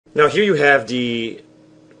Now here you have the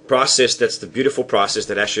process, that's the beautiful process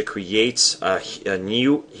that actually creates a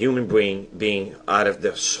new human being out of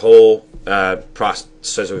this whole process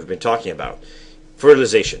that we've been talking about.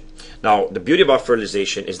 Fertilization. Now the beauty about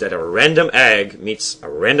fertilization is that a random egg meets a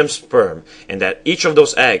random sperm, and that each of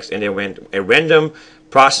those eggs, and there went a random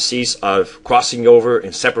processes of crossing over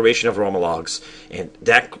and separation of homologs, and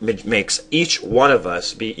that makes each one of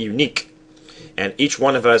us be unique. And each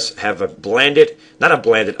one of us have a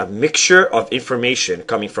mixture of information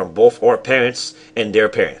coming from both our parents and their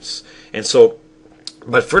parents. And so,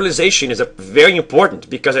 but fertilization is very important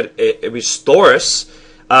because it restores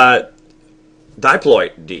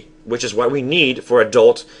diploidy, which is what we need for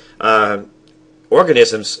adult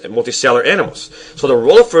organisms and multicellular animals. So the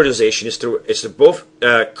role of fertilization is to both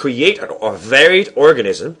create a varied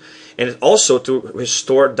organism, and also to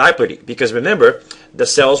restore diploidy. Because remember, the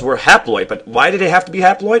cells were haploid, but why did they have to be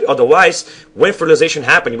haploid? Otherwise, when fertilization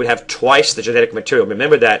happened, you would have twice the genetic material.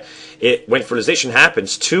 Remember that when fertilization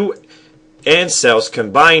happens, two end cells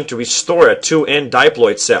combine to restore a two-end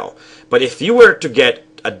diploid cell. But if you were to get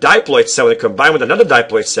a diploid cell and combine with another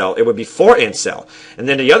diploid cell, it would be 4-end cell. And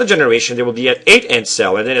then the other generation, there will be an 8-end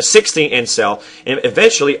cell, and then a 16-end cell, and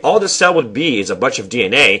eventually all the cell would be is a bunch of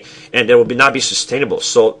DNA, and it will not be sustainable.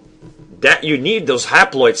 So that you need those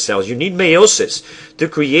haploid cells. You need meiosis to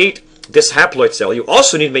create this haploid cell. You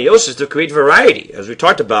also need meiosis to create variety, as we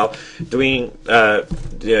talked about, doing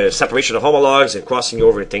the separation of homologs and crossing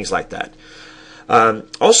over and things like that.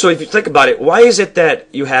 Also, if you think about it, why is it that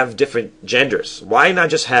you have different genders? Why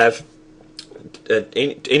not just have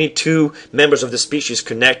any two members of the species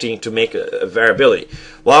connecting to make a variability?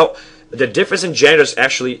 Well, the difference in genders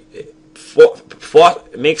actually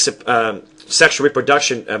makes sexual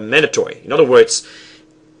reproduction mandatory. In other words,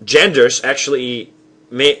 genders actually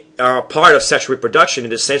are a part of sexual reproduction in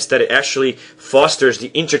the sense that it actually fosters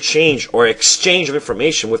the interchange or exchange of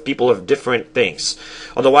information with people of different things.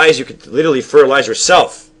 Otherwise, you could literally fertilize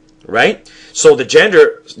yourself, right? So the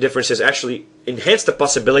gender differences actually enhance the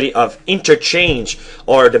possibility of interchange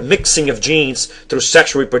or the mixing of genes through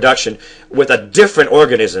sexual reproduction with a different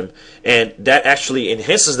organism, and that actually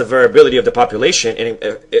enhances the variability of the population, and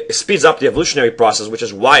it speeds up the evolutionary process, which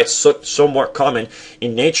is why it's so more common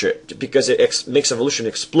in nature, because it makes evolution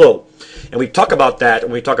explode. And we talk about that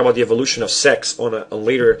when we talk about the evolution of sex on a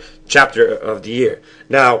later chapter of the year.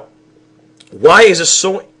 Now, why is it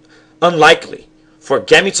so unlikely for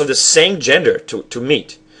gametes of the same gender to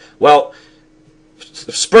meet? Well,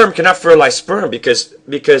 sperm cannot fertilize sperm because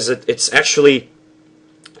it's actually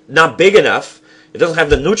not big enough. It doesn't have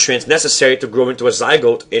the nutrients necessary to grow into a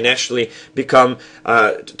zygote and actually become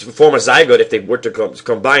to form a zygote. If they were to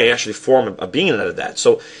combine and actually form a being out of that,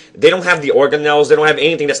 so they don't have the organelles. They don't have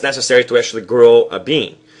anything that's necessary to actually grow a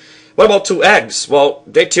being. What about two eggs? Well,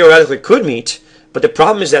 they theoretically could meet, but the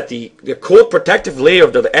problem is that the cold protective layer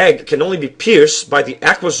of the egg can only be pierced by the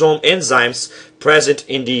acrosome enzymes present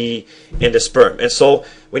in the sperm. And so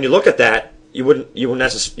when you look at that, you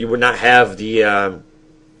would not have the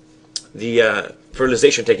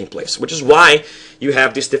fertilization taking place, which is why you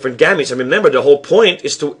have these different gametes. And remember, the whole point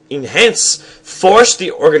is to force the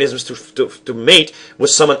organisms to mate with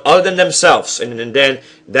someone other than themselves, and then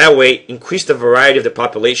that way increase the variety of the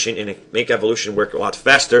population and make evolution work a lot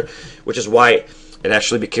faster, which is why it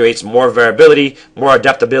actually creates more variability, more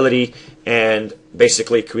adaptability, and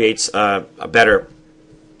basically creates a better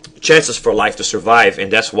chances for life to survive,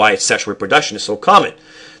 and that's why sexual reproduction is so common.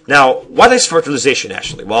 Now, what is fertilization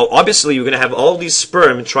actually? Well, obviously you're going to have all these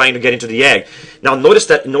sperm trying to get into the egg. Now notice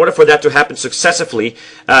that in order for that to happen successfully,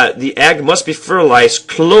 the egg must be fertilized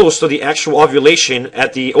close to the actual ovulation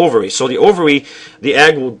at the ovary. So the ovary, the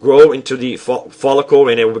egg will grow into the follicle,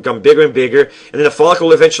 and it will become bigger and bigger, and then the follicle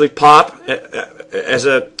will eventually pop,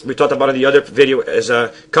 we talked about in the other video, as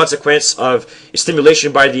a consequence of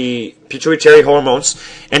stimulation by the pituitary hormones,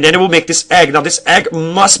 and then it will make this egg. Now this egg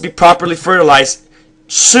must be properly fertilized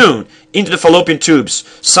soon into the fallopian tubes,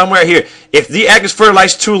 somewhere here. If the egg is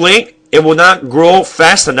fertilized too late, it will not grow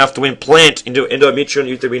fast enough to implant into the endometrial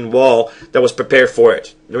uterine wall that was prepared for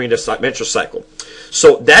it during the menstrual cycle.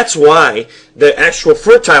 So that's why the actual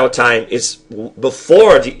fertile time is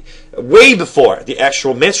way before the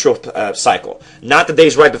actual menstrual cycle. Not the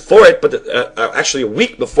days right before it, but actually a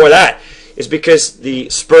week before that. Is because the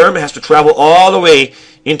sperm has to travel all the way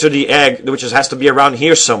into the egg, which has to be around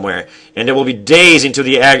here somewhere, and there will be days until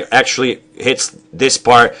the egg actually hits this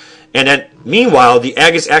part, and then meanwhile the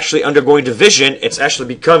egg is actually undergoing division. It's actually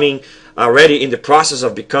becoming already in the process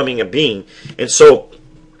of becoming a being. And so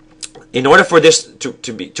in order for this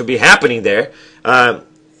to be happening there,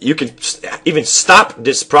 you can even stop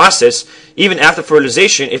this process even after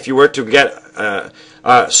fertilization if you were to get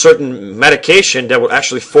a certain medication that will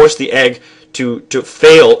actually force the egg to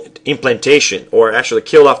fail implantation, or actually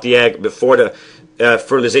kill off the egg before the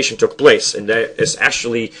fertilization took place. And that is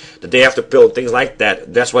actually the day after pill, things like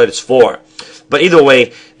that. That's what it's for. But either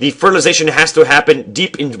way, the fertilization has to happen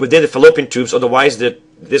deep within the fallopian tubes, otherwise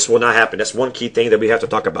this will not happen. That's one key thing that we have to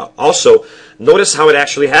talk about. Also, notice how it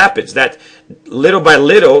actually happens, that little by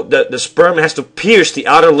little, the sperm has to pierce the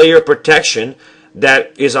outer layer of protection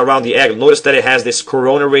that is around the egg. Notice that it has this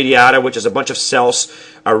corona radiata, which is a bunch of cells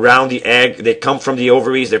around the egg. They come from the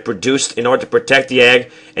ovaries. They're produced in order to protect the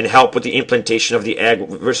egg and help with the implantation of the egg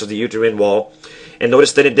versus the uterine wall. And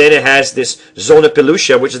notice that then it has this zona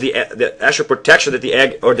pellucea, which is the actual protection that the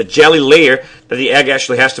egg, or the jelly layer that the egg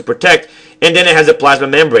actually has to protect. And then it has the plasma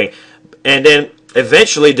membrane. And then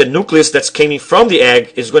eventually the nucleus that's coming from the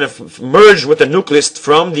egg is going to merge with the nucleus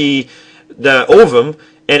from the ovum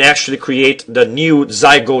and actually create the new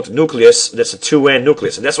zygote nucleus. That's a 2N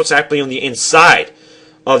nucleus. And that's what's happening on the inside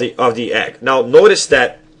of the egg. Now notice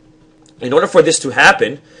that in order for this to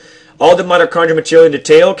happen, all the mitochondrial material in the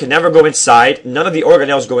tail can never go inside. None of the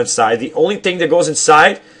organelles go inside. The only thing that goes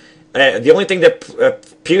inside, the only thing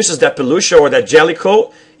that pierces that pellucea or that jelly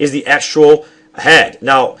coat is the actual head.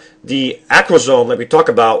 Now, the acrosome that we talk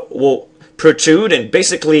about will protrude and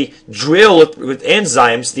basically drill with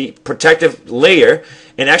enzymes the protective layer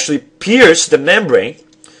and actually pierce the membrane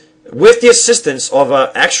with the assistance of an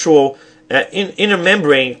actual inner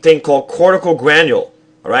membrane thing called cortical granule.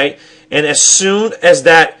 All right, and as soon as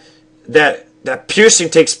that piercing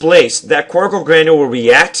takes place, that cortical granule will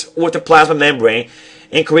react with the plasma membrane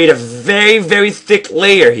and create a very, very thick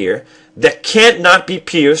layer here that can't not be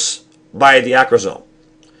pierced by the acrosome.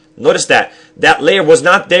 Notice that layer was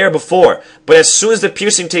not there before, but as soon as the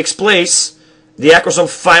piercing takes place, the acrosome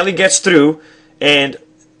finally gets through and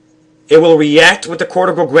it will react with the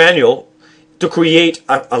cortical granule to create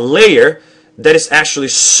a layer that is actually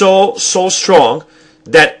so strong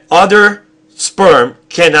that other sperm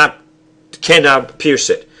cannot pierce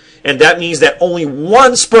it. And that means that only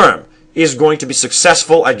one sperm is going to be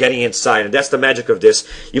successful at getting inside. And that's the magic of this.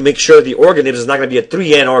 You make sure the organism is not going to be a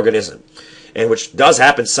 3N organism, and which does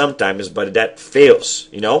happen sometimes, but that fails,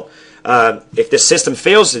 you know. If the system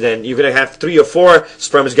fails, then you're going to have 3 or 4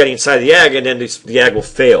 sperms getting inside the egg, and then the egg will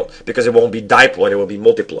fail because it won't be diploid, it will be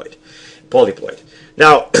polyploid.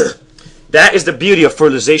 Now, that is the beauty of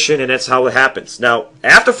fertilization, and that's how it happens. Now,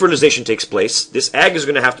 after fertilization takes place, this egg is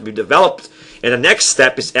going to have to be developed, and the next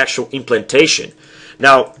step is actual implantation.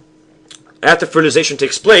 Now, after fertilization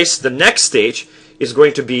takes place, the next stage is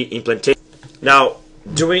going to be implantation. Now,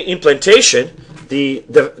 during implantation, the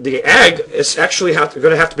egg is actually going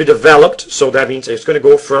to have to be developed, so that means it's going to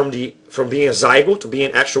go from being a zygote to being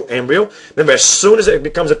an actual embryo. Remember, as soon as it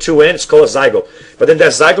becomes a 2N, it's called a zygote. But then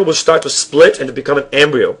that zygote will start to split and to become an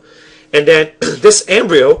embryo. And then this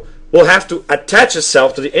embryo will have to attach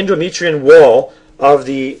itself to the endometrium wall of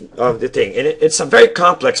the thing. And it's a very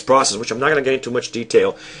complex process, which I'm not going to get into much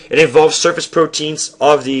detail. It involves surface proteins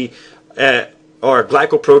of the, or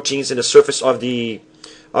glycoproteins in the surface of the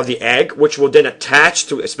egg, which will then attach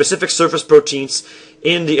to specific surface proteins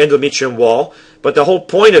in the endometrium wall. But the whole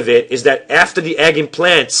point of it is that after the egg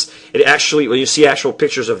implants, it actually, well, you see actual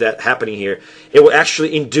pictures of that happening here, it will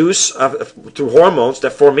actually induce, through hormones, the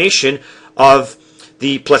formation of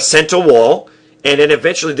the placental wall, and then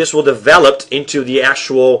eventually this will develop into the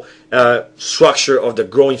actual structure of the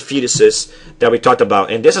growing fetuses that we talked about.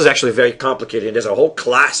 And this is actually very complicated, and there's a whole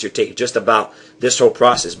class you take just about this whole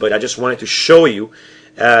process. But I just wanted to show you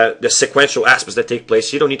the sequential aspects that take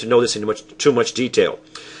place. You don't need to know this in too much detail.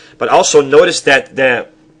 But also notice that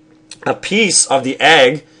a piece of the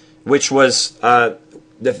egg, which was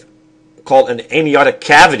called an amniotic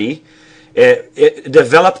cavity, it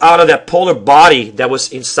developed out of that polar body that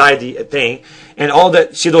was inside the thing. And all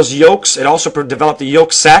that, see those yolks? It also developed the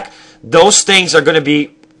yolk sac. Those things are going to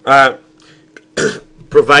be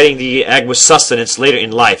providing the egg with sustenance later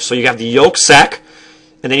in life. So you have the yolk sac,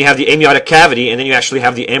 and then you have the amniotic cavity, and then you actually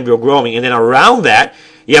have the embryo growing. And then around that,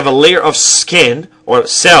 you have a layer of skin or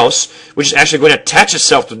cells, which is actually going to attach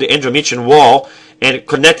itself to the endometrium wall and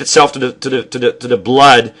connect itself to the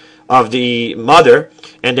blood of the mother.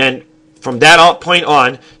 And then from that point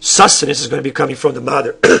on, sustenance is going to be coming from the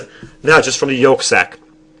mother, not just from the yolk sac.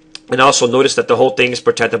 And also notice that the whole thing is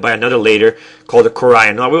protected by another layer called the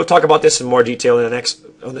chorion. Now we will talk about this in more detail in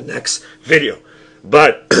the next video.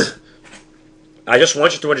 But I just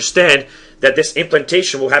want you to understand that this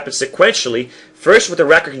implantation will happen sequentially, first with the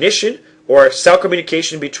recognition or cell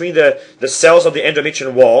communication between the cells of the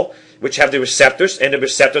endometrial wall, which have the receptors, and the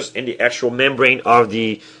receptors in the actual membrane of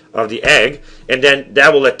the egg, and then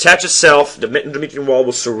that will attach itself. The endometrial wall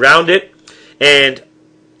will surround it, and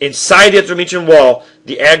inside the endometrial wall,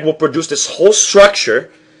 the egg will produce this whole structure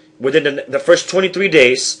within the first 23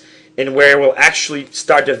 days, and where it will actually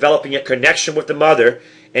start developing a connection with the mother,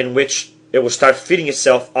 in which it will start feeding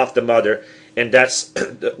itself off the mother, and that's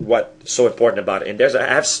what's so important about it. And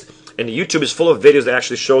and YouTube is full of videos that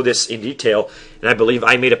actually show this in detail, and I believe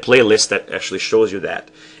I made a playlist that actually shows you that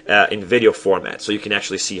in video format, so you can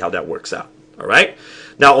actually see how that works out. All right.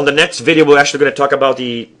 Now, on the next video, we're actually going to talk about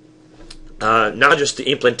the not just the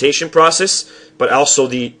implantation process, but also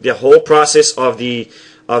the whole process of the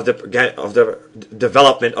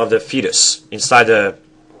development of the fetus inside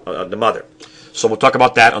the mother. So we'll talk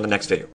about that on the next video.